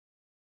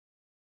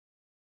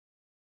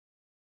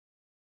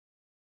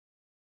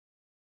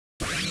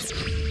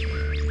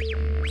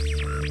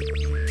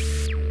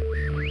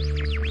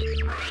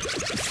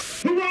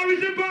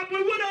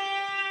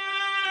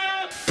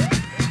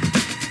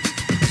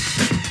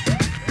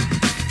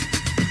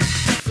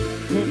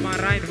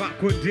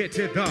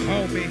vakudite the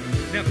homie.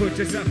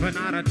 Nakuti 7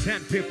 out of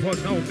 10 people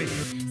know me.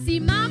 See,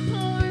 my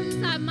poems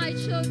are my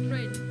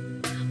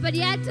children, but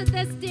yet to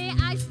this day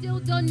I still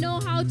don't know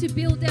how to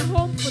build a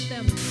home for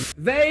them.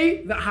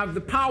 They that have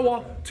the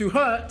power to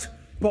hurt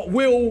but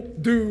will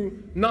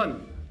do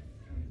none.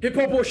 Hip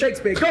hop or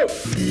Shakespeare, go!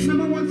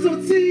 Number one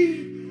salty,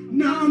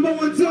 number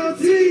one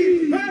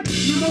salty,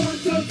 number one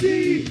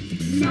salty,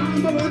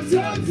 number one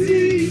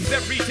salty.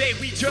 Every day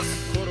we just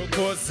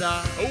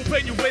korokoza.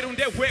 Open your way on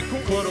that way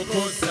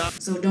korokoza.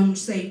 So don't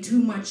say too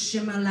much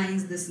shimmer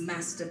lines this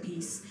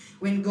masterpiece.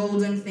 When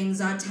golden things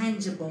are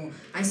tangible,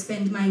 I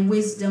spend my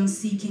wisdom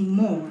seeking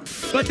more.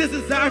 But this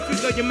is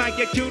Africa, you might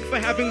get killed for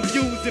having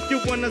views. If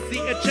you wanna see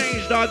a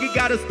change, dog, you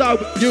gotta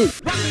start with you.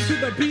 Rocking to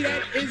the beat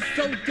that is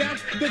so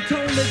deaf, the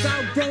tone is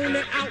outgrown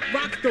and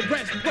outrocks the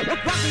rest.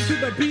 Rocking to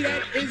the beat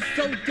that is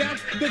so deaf,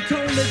 the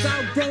tone is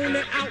outgrown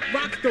and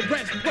outrocks the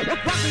rest.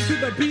 Rocking to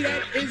the beat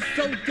that is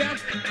so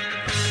deaf.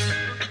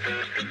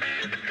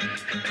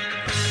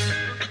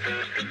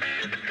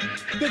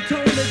 The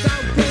tone is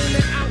outgrown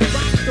and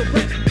outrocks the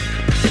rest.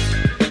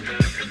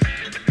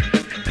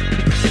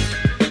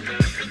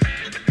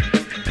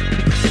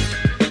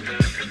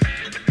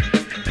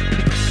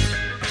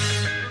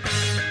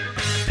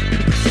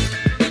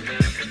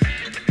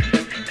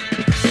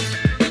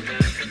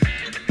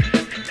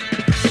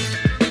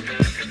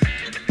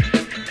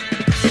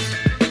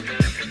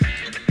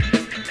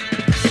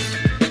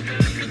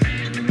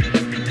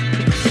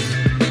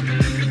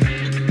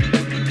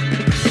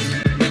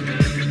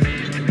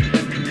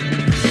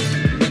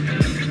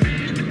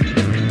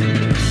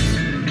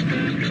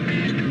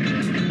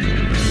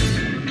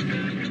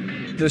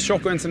 The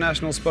Shoko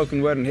International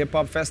Spoken Word and Hip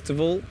Hop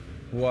Festival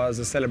was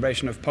a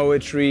celebration of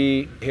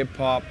poetry, hip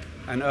hop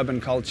and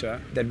urban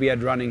culture that we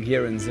had running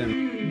here in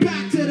Zim.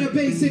 Back to the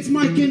basics,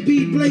 mic and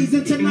beat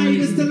blazing. Tonight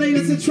is the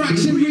latest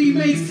attraction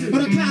remix of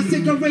a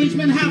classic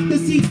arrangement. Half the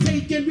seats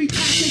taken,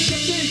 repackaged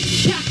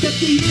the pack the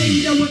beat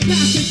later with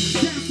classics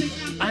dancing.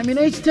 I'm in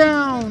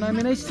H-Town. I'm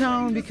in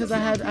H-Town because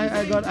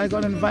I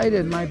got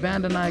invited. My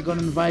band and I got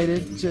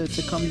invited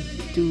to come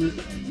to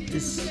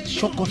this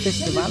Shoko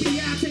Festival.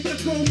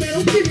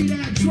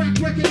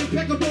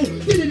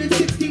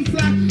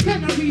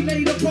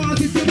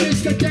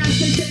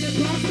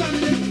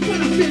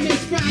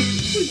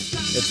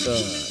 It's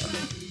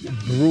a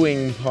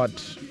brewing pot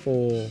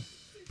for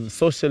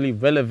socially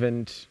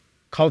relevant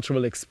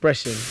cultural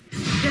expression.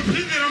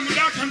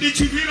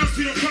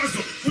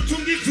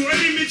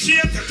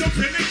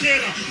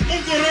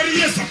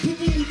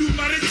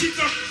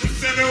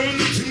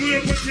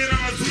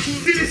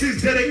 This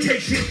is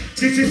dedication,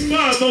 this is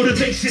my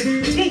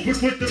motivation. Moving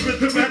with the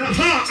rhythm at a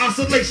high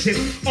oscillation.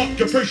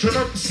 Occupation,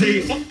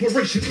 say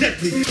operation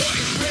deadly.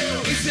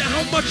 Is it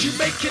how much you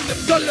make in the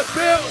dollar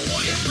bill?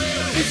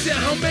 Is it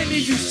how many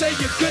you say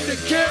you're gonna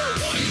kill?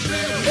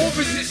 Or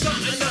is it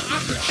something that I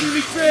could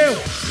truly feel?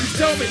 Please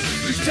tell me,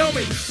 please tell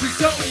me, please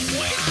tell me.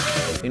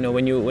 You know,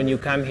 when you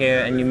come here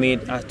and you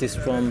meet artists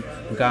from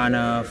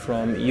Ghana,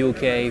 from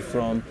UK,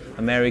 from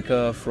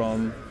America,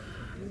 from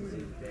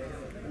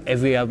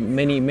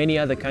many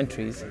other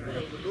countries,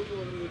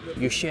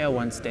 you share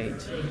one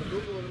stage.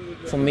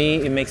 For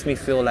me, it makes me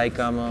feel like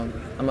I'm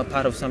a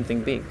part of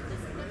something big,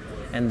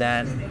 and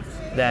that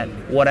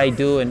what I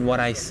do and what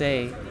I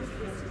say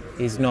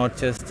is not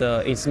just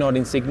it's not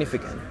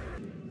insignificant.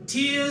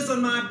 Tears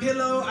on my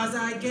pillow as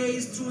I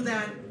gaze through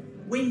that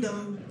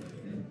window.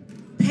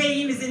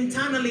 Pain is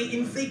internally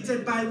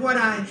inflicted by what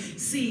I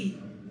see.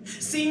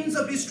 Scenes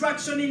of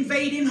destruction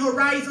invading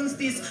horizons,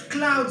 these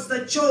clouds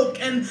that choke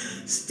and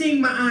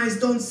sting my eyes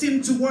don't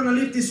seem to want to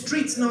leave the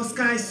streets nor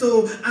sky,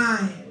 so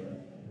I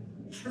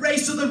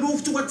race to the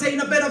roof to attain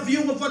a better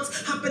view of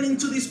what's happening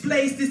to this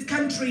place, this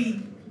country,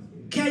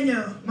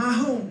 Kenya, my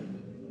home.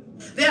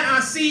 There I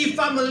see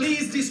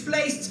families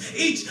displaced,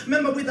 each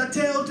member with a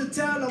tale to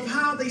tell of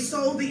how they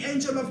saw the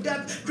angel of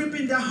death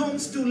creeping their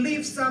homes to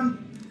leave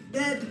some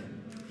dead.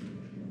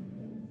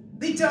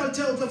 They tell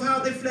tales of how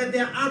they fled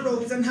their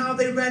arrows and how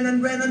they ran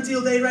and ran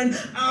until they ran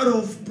out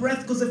of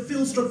breath because the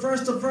fields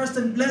traversed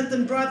and length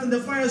and breath and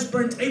the fires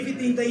burnt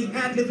everything they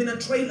had, leaving a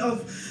trail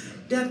of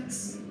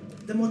deaths.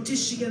 The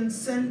mortician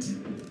scent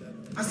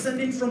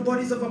ascending from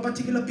bodies of a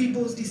particular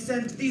people's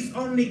descent. This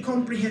only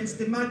comprehends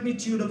the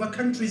magnitude of a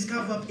country's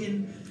cover-up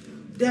in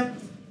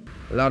depth.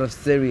 A lot of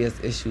serious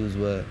issues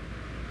were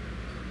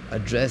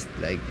addressed,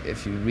 like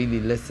if you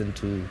really listen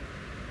to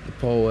the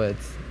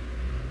poets,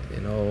 you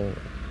know,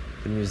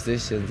 the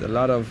musicians, a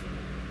lot of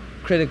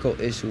critical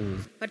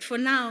issues. But for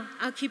now,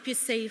 I'll keep you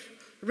safe,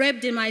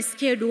 wrapped in my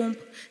scared womb,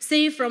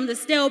 safe from the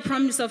stale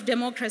promise of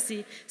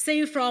democracy,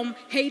 safe from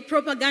hate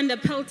propaganda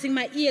pelting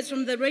my ears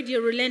from the radio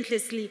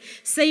relentlessly,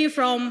 safe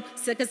from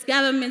circus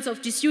governments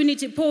of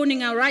disunity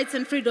pawning our rights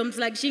and freedoms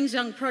like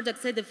Xinjiang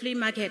products at the flea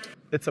market.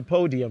 It's a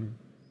podium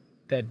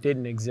that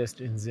didn't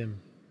exist in Zim.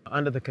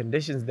 Under the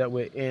conditions that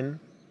we're in,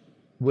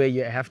 where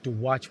you have to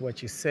watch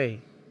what you say,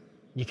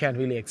 you can't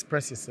really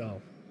express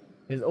yourself.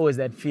 There's always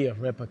that fear of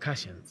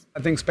repercussions.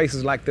 I think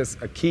spaces like this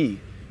are key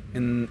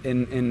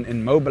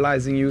in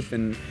mobilizing youth,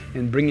 in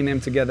bringing them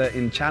together,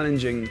 in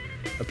challenging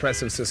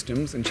oppressive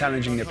systems, and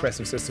challenging the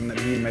oppressive system that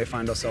we may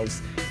find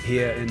ourselves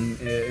here in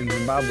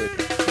Zimbabwe.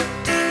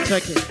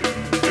 Check it.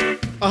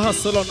 I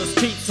hustle on the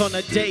streets on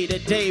a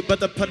day-to-day,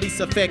 but the police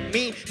affect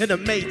me in a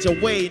major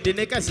way. The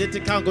niggas hit the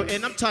Congo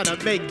and I'm trying to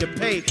make you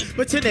pay,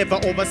 but you never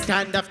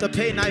overstand after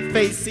pain I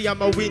face. See, I'm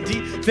a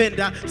windy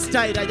vendor,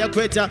 style I I'm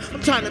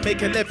trying to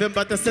make a living,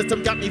 but the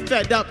system got me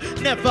fed up.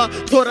 Never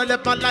thought I'd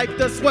live my life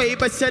this way,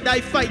 but should I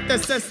fight the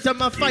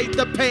system, I fight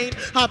the pain.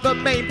 I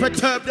remain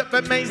perturbed, it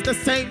remains the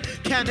same.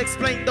 Can't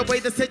explain the way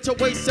the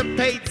situation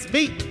fades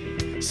me.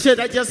 Should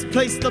I just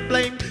place the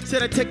blame?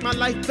 Should I take my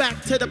life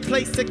back to the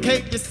place it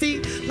came? You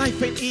see,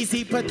 life ain't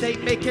easy, but they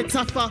make it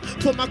tougher.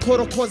 For my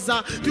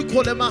korokoza, you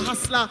call him a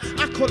hustler,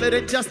 I call it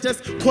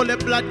injustice, call it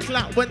blood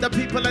clot. When the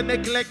people are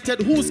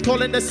neglected, who's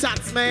calling the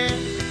shots, man?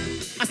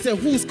 I said,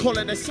 who's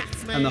calling the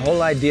shots, man? And the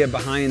whole idea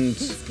behind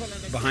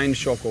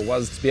Shoko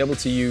was to be able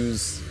to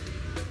use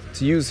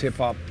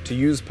hip-hop, to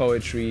use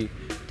poetry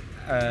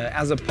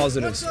as a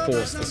positive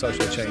force for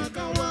social change.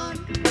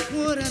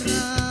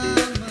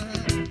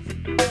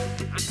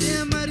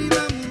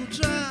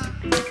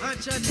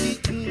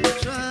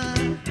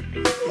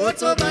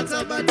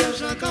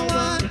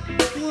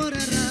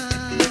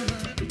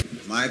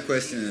 My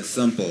question is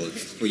simple.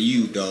 It's for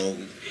you, dog.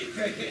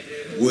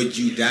 Would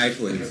you die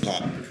for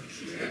hip-hop?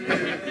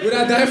 Would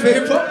I die for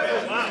hip-hop?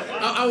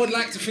 I would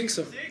like to think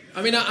so.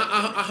 I mean,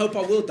 I hope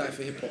I will die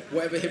for hip-hop,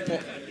 whatever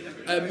hip-hop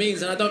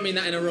means. And I don't mean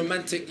that in a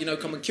romantic,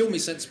 come and kill me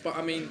sense, but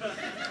I mean...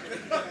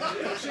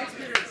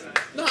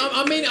 No,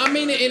 I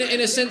mean it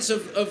in a sense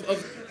of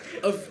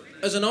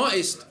as an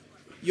artist,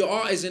 your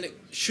art is, and it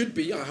should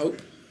be, I hope,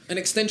 an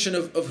extension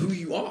of who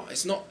you are.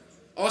 It's not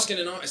asking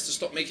an artist to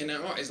stop making their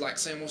art. It's like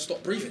saying, well,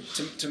 stop breathing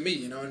to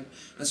me, And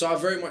so I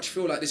very much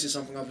feel like this is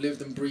something I've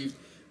lived and breathed,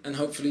 and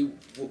hopefully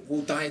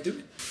we'll die doing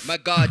it. My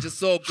God, you're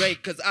so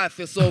great, cause I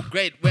feel so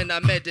great when I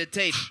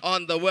meditate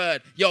on the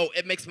word. Yo,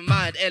 it makes my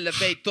mind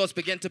elevate, thoughts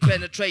begin to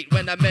penetrate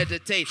when I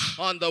meditate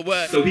on the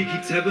word. So he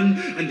keeps heaven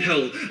and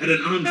hell at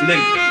an arm's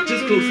length,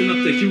 just close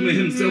enough to humor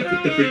himself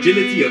with the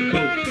fragility of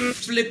both.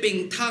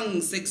 Flipping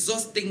tongues,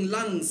 exhausting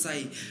lungs,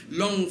 I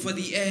long for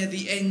the air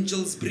the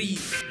angels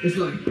breathe. It's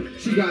like,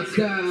 she got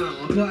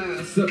style,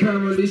 class,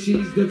 apparently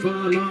she's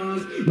divine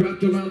lines,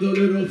 wrapped around her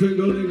little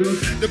finger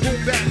lingers. The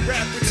boom back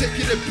rap, we're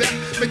taking it back,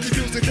 making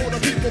music for the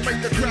people,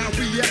 make the crowd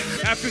react.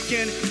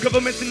 African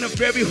government's in a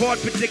very hard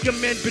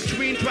predicament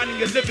between trying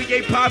to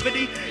alleviate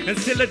poverty and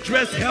still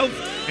address health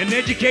and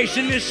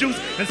education issues,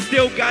 and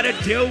still gotta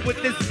deal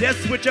with this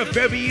death, which are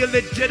very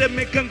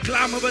illegitimate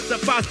conglomerates are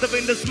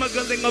fostering the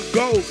smuggling of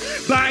gold,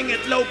 buying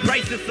at low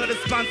prices, so they're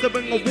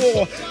sponsoring a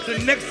war. So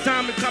next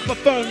time you cop a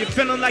phone, you're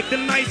feeling like the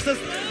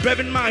nicest, bear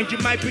in mind you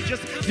might be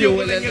just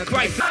fueling your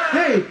crisis.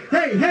 Hey!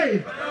 Let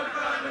me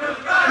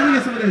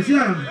get some of this,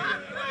 yeah.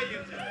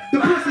 The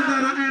person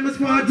that I am is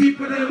far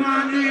deeper than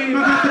my name. I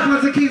got the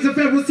bloods and kings of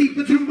Pharaoh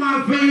seeping through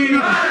my vein.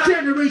 A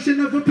generation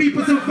of a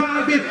people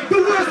surviving the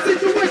worst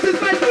situations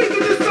like we can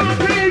just stop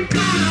pain.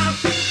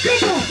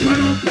 Come on,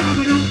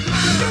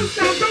 don't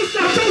stop,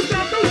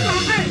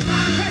 hey.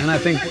 And I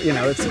think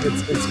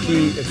it's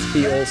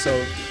key also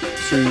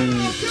to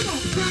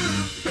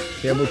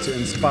be able to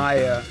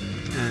inspire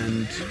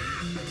and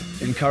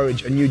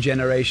encourage a new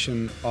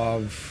generation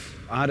of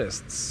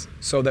artists,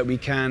 so that we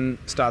can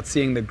start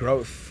seeing the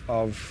growth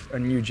of a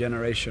new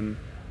generation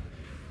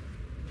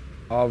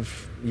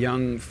of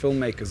young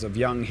filmmakers, of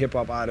young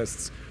hip-hop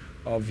artists,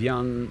 of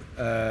young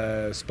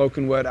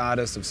spoken word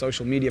artists, of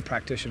social media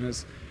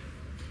practitioners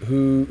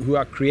who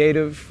are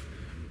creative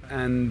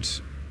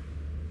and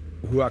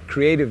who are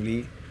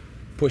creatively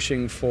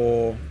pushing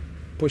for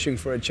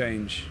a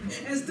change.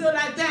 And still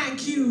I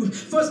thank you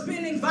for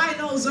spinning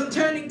vinyls on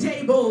turning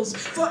tables,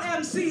 for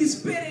MCs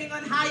spitting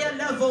on higher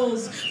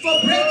levels,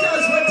 for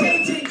breakers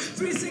rotating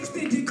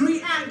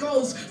 360-degree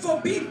angles, for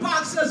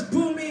beatboxers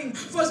booming,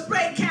 for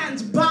spray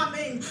cans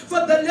bombing,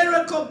 for the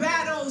lyrical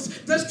battles,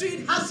 the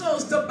street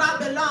hustles, the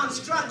Babylon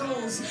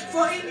struggles,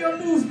 for in your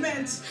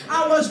movement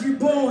I was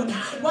reborn,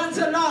 once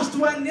a lost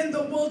one in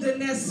the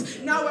wilderness,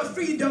 now a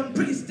freedom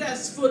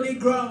priestess fully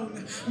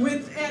grown,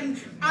 with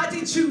an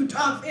attitude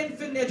of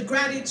infinite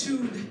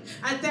gratitude.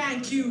 I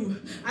thank you,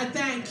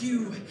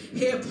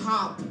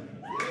 hip-hop.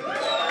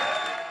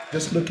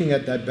 Just looking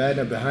at that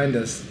banner behind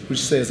us, which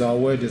says our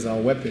word is our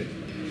weapon,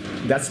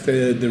 that's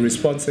the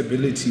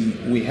responsibility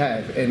we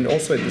have, and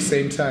also at the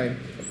same time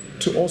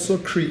to also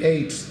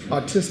create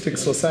artistic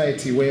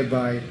society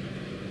whereby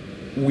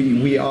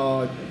we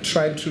are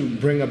trying to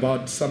bring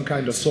about some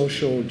kind of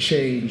social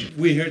change.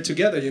 We're here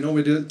together,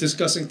 we're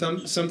discussing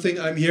something.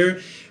 I'm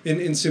here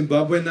in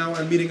Zimbabwe now.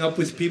 I'm meeting up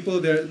with people.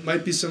 There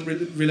might be some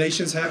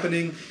relations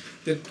happening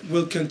that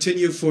will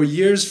continue for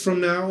years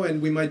from now,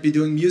 and we might be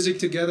doing music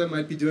together,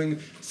 might be doing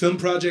film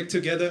project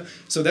together.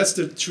 So that's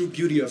the true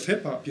beauty of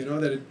hip-hop,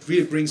 that it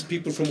really brings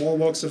people from all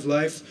walks of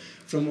life,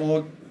 from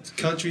all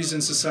countries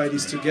and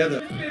societies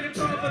together. And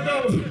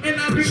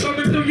I be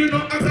coming through, you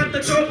know, I got the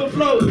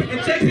overflow.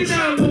 And check it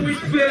out when we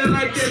feeling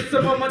like this.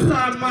 Some of my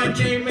time, my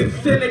name is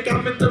Cynic.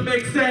 I'm to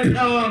make sense.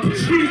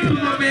 Peace to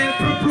my man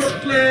from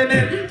Brooklyn,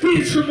 and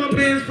peace to my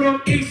man from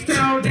East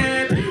Town,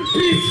 and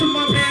peace to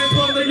my man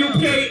from the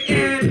UK,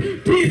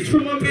 and peace to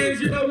my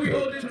man, you know, we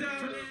hold it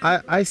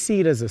down. I see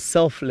it as a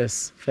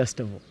selfless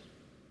festival,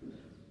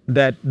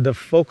 that the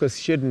focus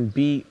shouldn't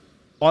be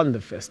on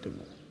the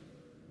festival.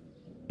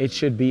 It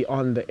should be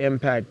on the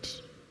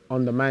impact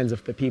on the minds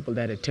of the people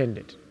that attend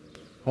it.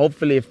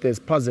 Hopefully, if there's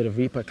positive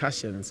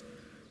repercussions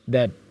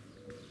that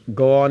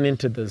go on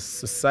into the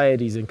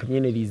societies and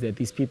communities that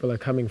these people are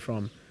coming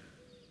from,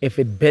 if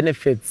it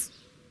benefits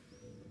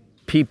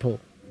people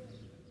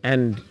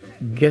and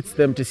gets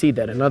them to see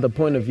that another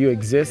point of view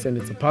exists and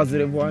it's a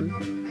positive one,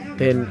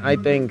 then I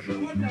think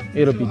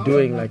it'll be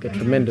doing like a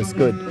tremendous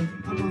good.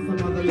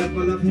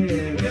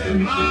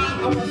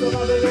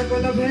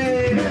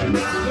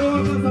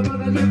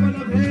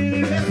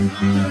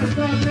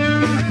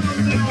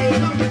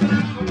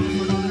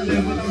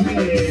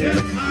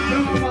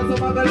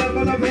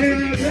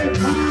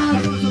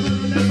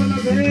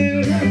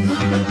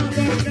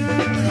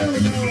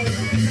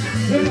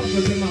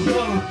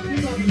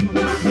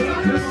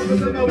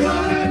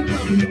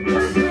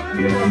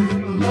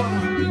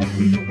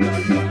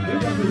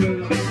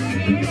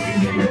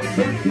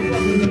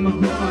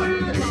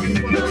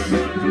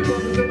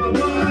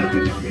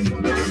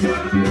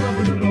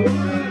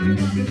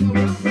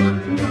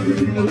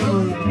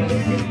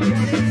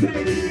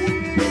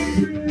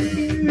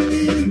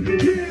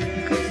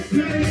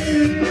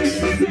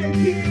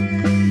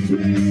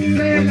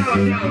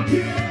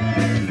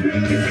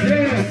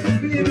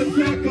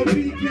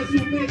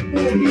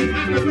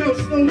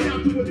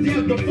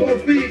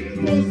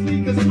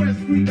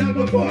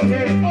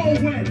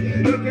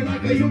 Looking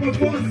like a human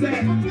force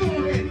set.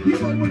 You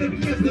might want to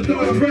kiss the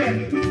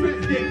thoroughbred. The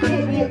stress get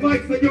cold, all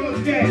mics are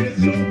yours, yeah. It's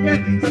your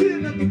bed.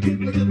 Sitting at the kid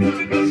with your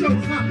time, my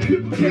show's hot.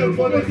 People care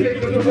for the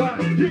take of the ride.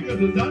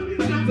 Niggas is done.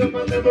 Sounds of my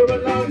never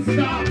allowed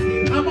stop.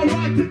 I'm a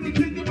ride to the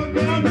king of my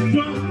ground is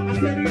strong. I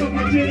set it up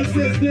my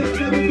genesis. This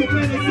never the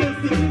renaissance.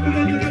 The even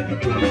in the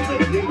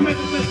promises.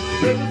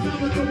 Every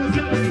time I go and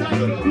tell a stop.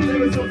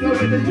 There is so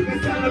flowing that you can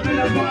stand up in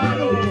a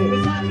bottle.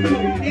 It's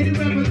logical. Any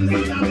rapper just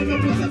is out and up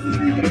possesses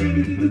the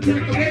ability to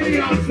tackle any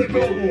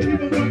obstacle.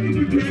 Even working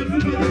with grams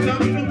of other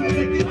time, you know what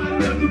make it hot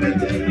enough to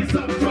maintain me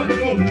some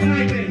trouble.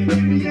 Diamond,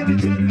 give me any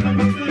chance I'm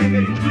a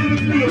flaming.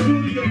 Lyrically, a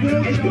bully, a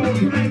real, and you're a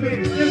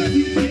primate.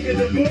 MCC in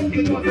the mold,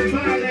 the cause of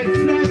violence.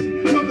 Flash,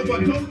 talk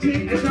about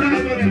coaching and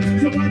diamond.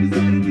 So I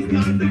decided it's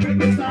time to break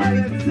the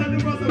silence. Tell the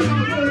rest of my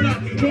owner,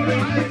 go to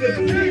Island.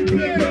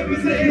 Big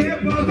representing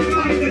hip-hop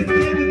finest.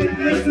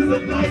 This is a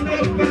line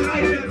up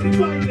behind us.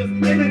 Finest,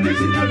 in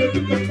addition, I will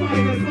pick the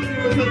finest. Money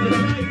was at the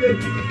diamond.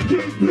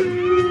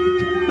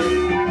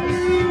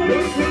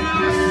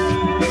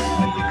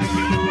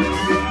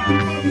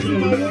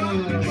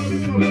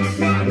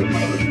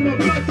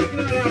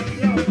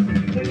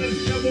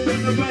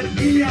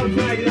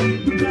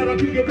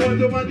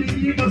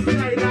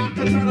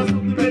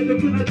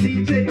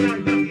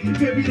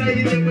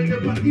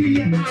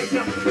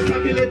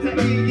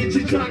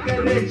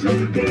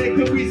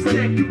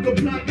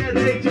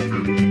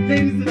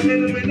 Ladies and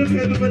gentlemen, the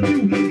head of a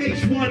new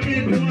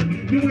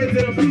H1N1, new ways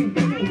that a few.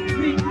 Come on,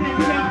 make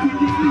that with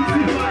the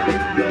easy body.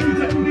 Don't be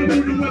talking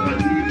about the weapon,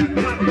 TV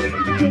body.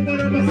 Don't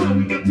whatever song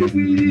we got to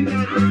really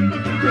like.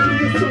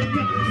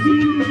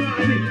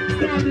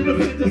 Standing up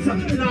at the sun,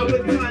 now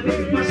we're trying.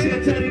 My shit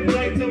chatting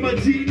right to my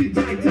genie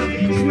tight.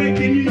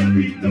 Swanking you, I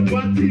beat the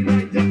body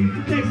right.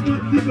 Next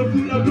month, you go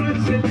put a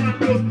branch in that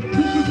nose.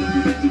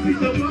 Who beat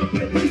the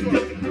muppet?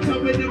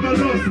 Time we never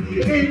lost.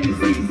 Any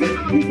season,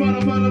 who bought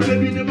a bottle,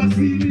 baby, never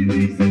see me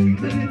reason.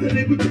 Tell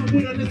they would come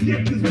with an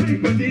escape this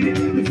paper, did it?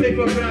 The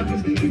favorite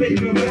rappers,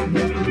 favorite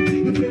rapper.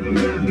 The favorite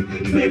rapper,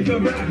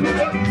 favorite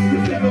rapper.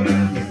 The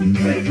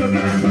favorite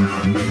rapper, favorite rapper.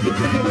 The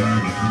favorite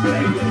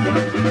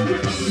rapper,